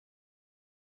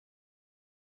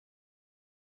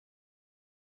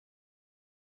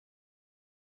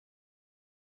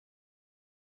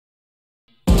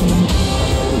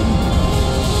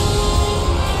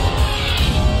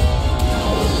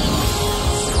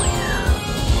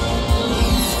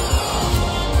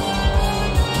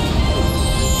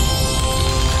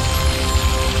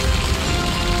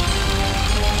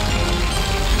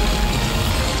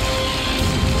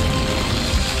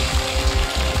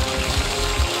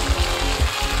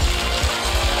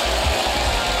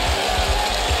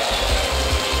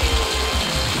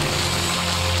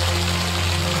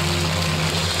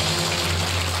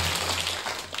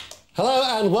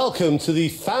and welcome to the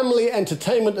family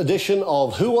entertainment edition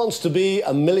of Who Wants to Be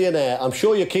a Millionaire? I'm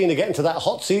sure you're keen to get into that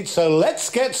hot seat, so let's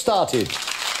get started.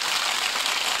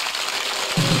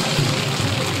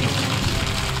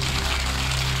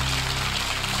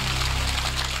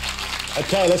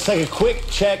 Okay, let's take a quick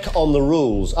check on the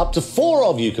rules. Up to 4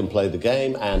 of you can play the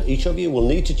game, and each of you will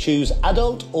need to choose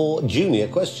adult or junior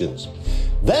questions.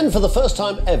 Then, for the first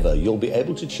time ever, you'll be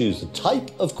able to choose the type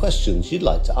of questions you'd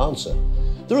like to answer.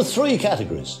 There are 3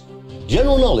 categories: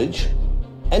 general knowledge,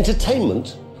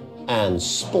 entertainment, and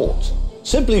sport.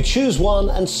 Simply choose one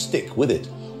and stick with it.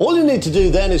 All you need to do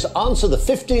then is answer the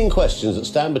 15 questions that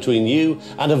stand between you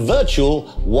and a virtual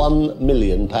 £1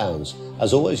 million.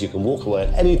 As always, you can walk away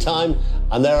at any time,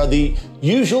 and there are the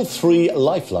usual 3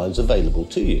 lifelines available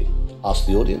to you. Ask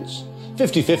the audience,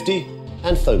 50-50,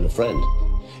 and phone a friend.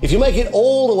 If you make it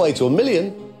all the way to £1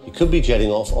 million, you could be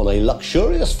jetting off on a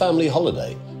luxurious family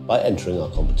holiday by entering our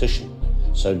competition.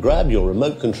 So grab your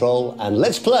remote control and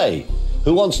let's play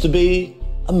Who Wants to Be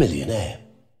a Millionaire?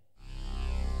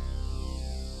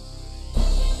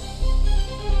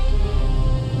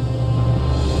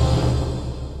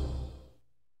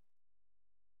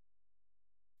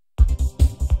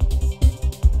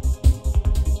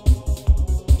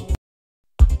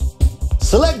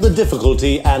 Select the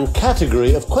difficulty and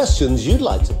category of questions you'd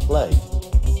like to play.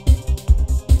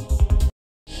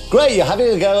 Great, you're having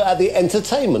a go at the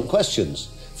entertainment questions.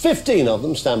 15 of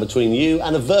them stand between you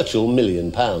and a virtual £1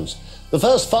 million. The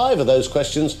first 5 of those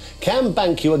questions can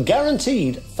bank you a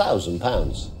guaranteed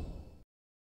 £1,000.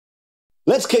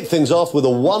 Let's kick things off with a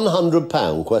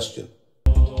 £100 question.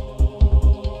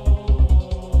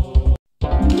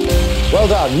 Well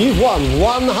done, you've won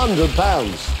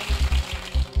 £100.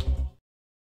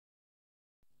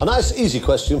 A nice easy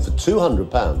question for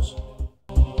 £200.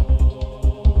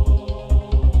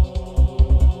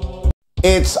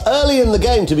 It's early in the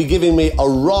game to be giving me a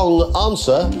wrong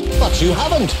answer, but you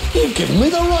haven't. You've given me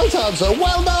the right answer.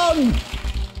 Well done!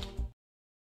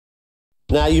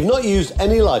 Now, you've not used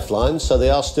any lifelines, so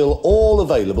they are still all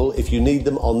available if you need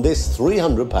them on this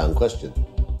 £300 question.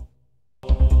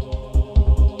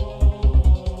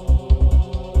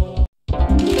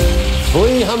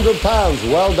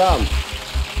 £300, well done.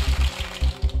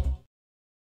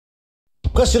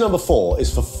 Question number 4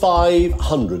 is for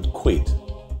 500 quid.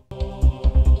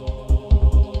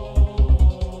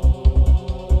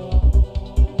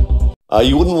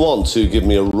 You wouldn't want to give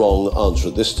me a wrong answer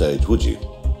at this stage, would you?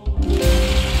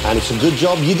 And it's a good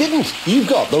job you didn't. You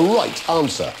got the right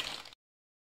answer.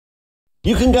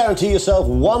 You can guarantee yourself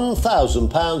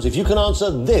 £1,000 if you can answer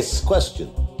this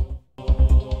question.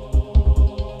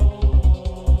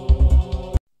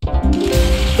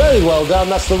 Very well done.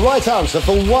 That's the right answer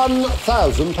for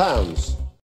 £1,000.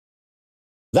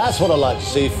 That's what I like to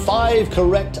see. 5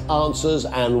 correct answers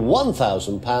and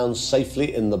 £1,000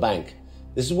 safely in the bank.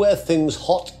 This is where things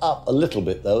hot up a little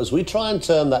bit, though, as we try and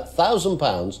turn that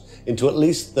 £1,000 into at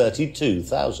least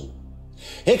 32,000.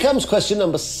 Here comes question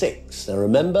number 6. Now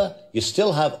remember, you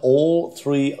still have all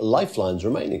 3 lifelines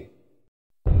remaining.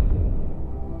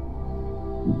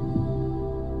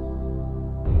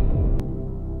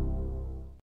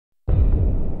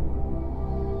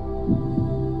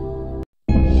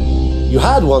 You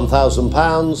had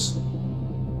 £1,000.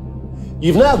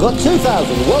 You've now got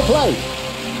 £2,000. Well played.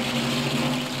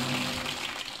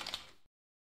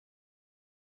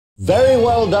 Very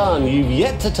well done. You've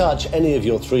yet to touch any of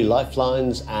your 3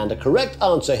 lifelines, and a correct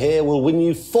answer here will win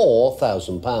you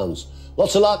 £4,000.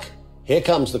 Lots of luck. Here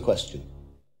comes the question.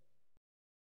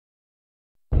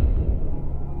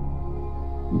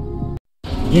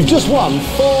 You've just won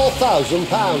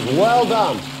 £4,000. Well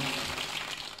done.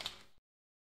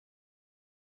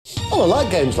 Well, I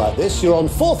like games like this. You're on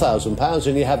 £4,000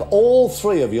 and you have all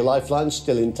 3 of your lifelines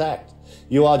still intact.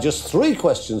 You are just 3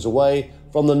 questions away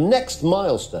from the next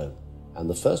milestone, and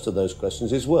the first of those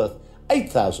questions is worth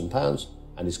 £8,000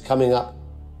 and is coming up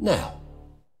now.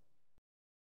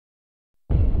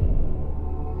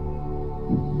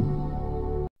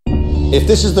 If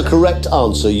this is the correct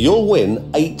answer, you'll win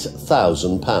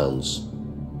 £8,000.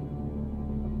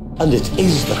 And it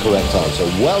is the correct answer.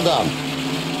 Well done.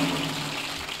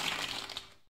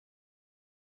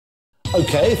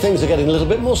 Okay, things are getting a little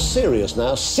bit more serious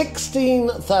now.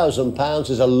 £16,000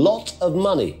 is a lot of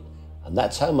money, and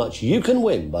that's how much you can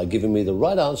win by giving me the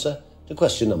right answer to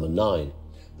question number 9.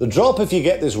 The drop, if you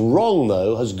get this wrong,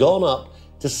 though, has gone up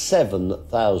to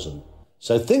 £7,000.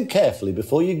 So think carefully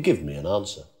before you give me an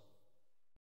answer.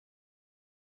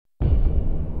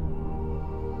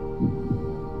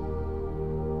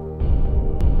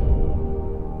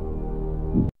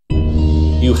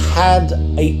 You had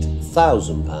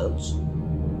 £8,000.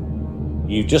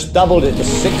 You just doubled it to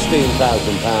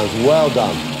 £16,000. Well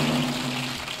done.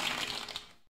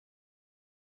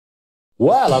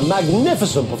 Well, a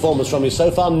magnificent performance from you so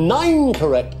far. 9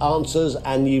 correct answers,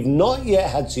 and you've not yet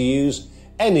had to use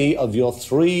any of your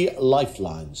 3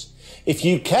 lifelines. If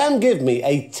you can give me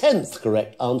a 10th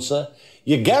correct answer,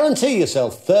 you guarantee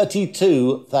yourself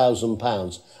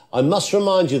 £32,000. I must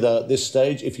remind you, though, at this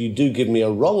stage, if you do give me a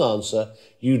wrong answer,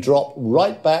 you drop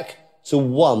right back to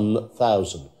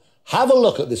 1,000. Have a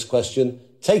look at this question.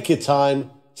 Take your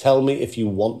time. Tell me if you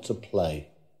want to play.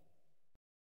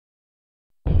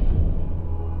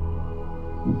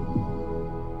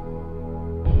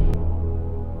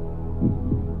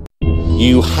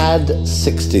 You had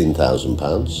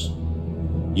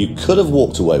 £16,000. You could have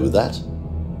walked away with that.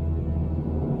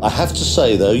 I have to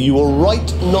say, though, you were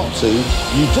right not to.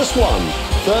 You just won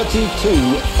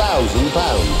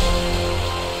 £32,000.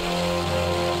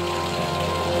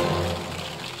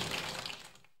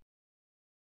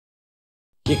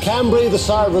 You can breathe a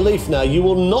sigh of relief now. You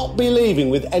will not be leaving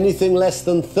with anything less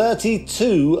than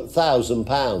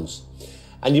 £32,000.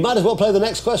 And you might as well play the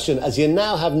next question, as you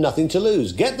now have nothing to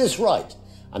lose. Get this right,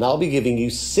 and I'll be giving you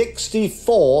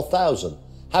 £64,000.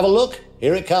 Have a look.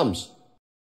 Here it comes.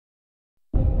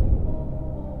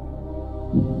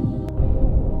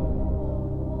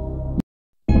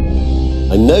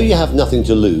 I know you have nothing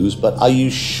to lose, but are you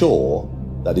sure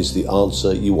that is the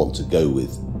answer you want to go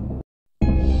with?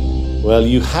 Well,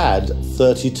 you had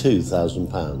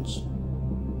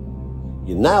 £32,000.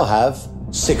 You now have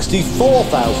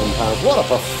 £64,000. What a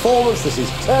performance this is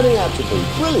turning out to be.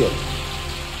 Brilliant.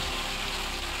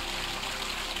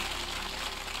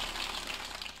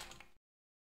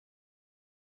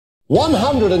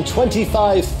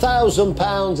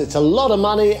 £125,000. It's a lot of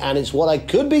money, and it's what I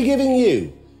could be giving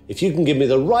you if you can give me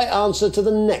the right answer to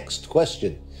the next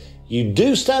question. You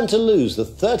do stand to lose the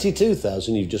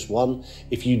 £32,000 you've just won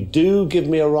if you do give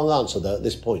me a wrong answer, though, at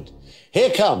this point. Here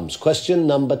comes question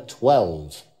number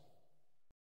 12.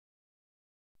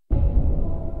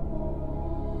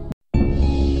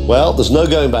 Well, there's no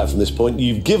going back from this point.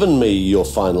 You've given me your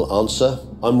final answer.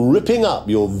 I'm ripping up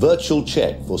your virtual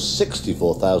cheque for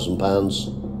 £64,000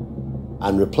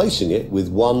 and replacing it with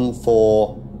one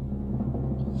for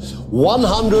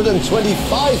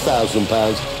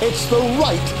 £125,000. It's the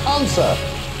right answer.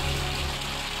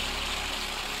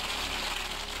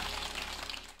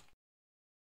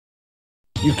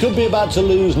 You could be about to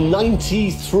lose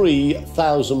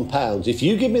 £93,000 if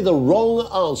you give me the wrong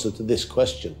answer to this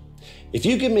question. If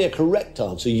you give me a correct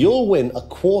answer, you'll win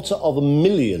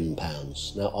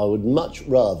 £250,000. Now, I would much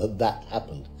rather that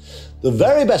happened. The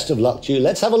very best of luck to you.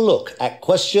 Let's have a look at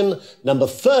question number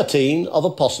 13 of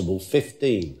a possible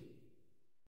 15.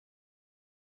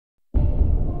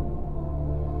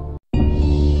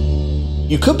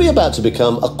 You could be about to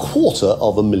become a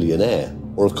millionaire.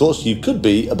 Or, of course, you could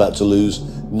be about to lose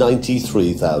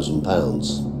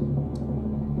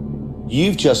 £93,000.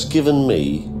 You've just given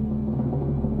me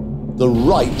the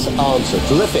right answer.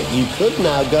 Terrific. You could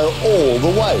now go all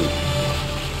the way.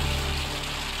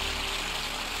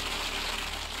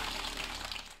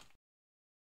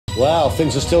 Wow,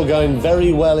 things are still going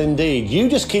very well indeed. You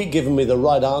just keep giving me the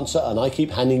right answer, and I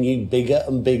keep handing you bigger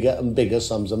and bigger and bigger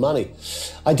sums of money.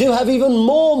 I do have even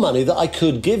more money that I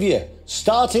could give you,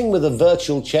 starting with a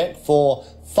virtual cheque for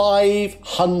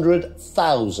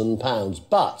 £500,000,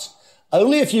 but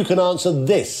only if you can answer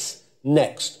this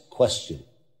next question.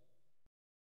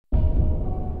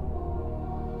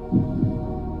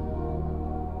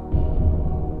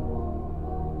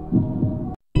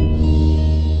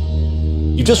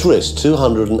 You just risked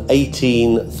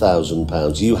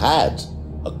 £218,000. You had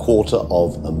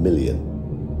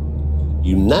 £250,000.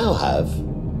 You now have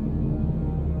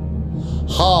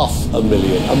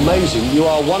 £500,000. Amazing. You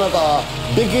are one of our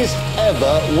biggest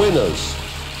ever winners.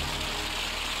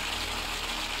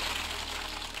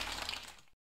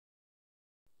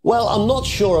 Well, I'm not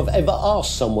sure I've ever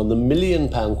asked someone the £1 million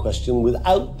question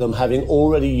without them having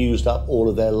already used up all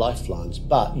of their lifelines.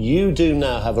 But you do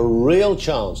now have a real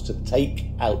chance to take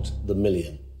out the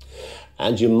million.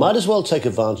 And you might as well take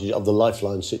advantage of the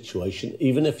lifeline situation,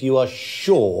 even if you are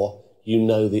sure you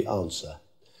know the answer.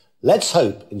 Let's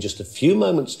hope in just a few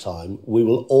moments' time we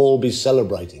will all be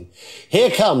celebrating.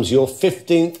 Here comes your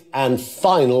 15th and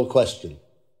final question.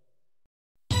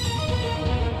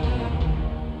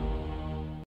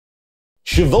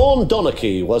 Siobhan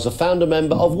Donachie was a founder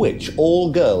member of which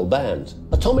all-girl band?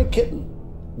 Atomic Kitten,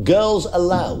 Girls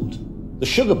Aloud, The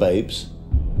Sugar Babes,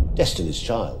 Destiny's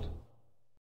Child.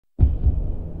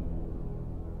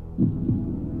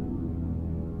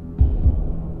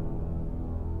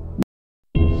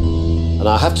 And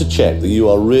I have to check that you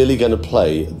are really going to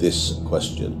play this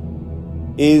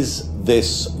question. Is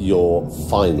this your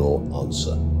final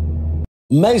answer?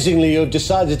 Amazingly, you've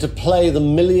decided to play the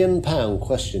 £1 million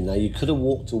question. Now, you could have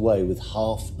walked away with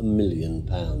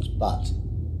 £500,000, but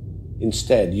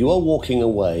instead, you are walking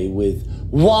away with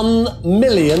 £1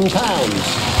 million.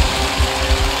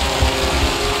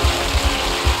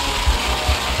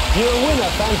 You're a winner.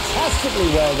 Fantastically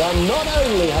well done. Not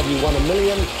only have you won £1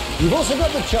 million, you've also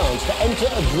got the chance to enter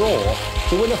a draw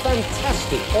to win a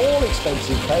fantastic,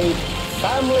 all-expenses-paid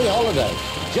family holiday.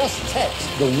 Just text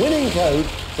the winning code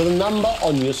to the number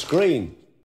on your screen.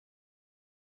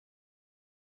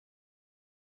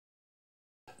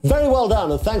 Very well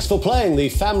done, and thanks for playing the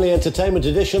family entertainment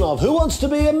edition of Who Wants to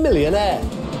Be a Millionaire?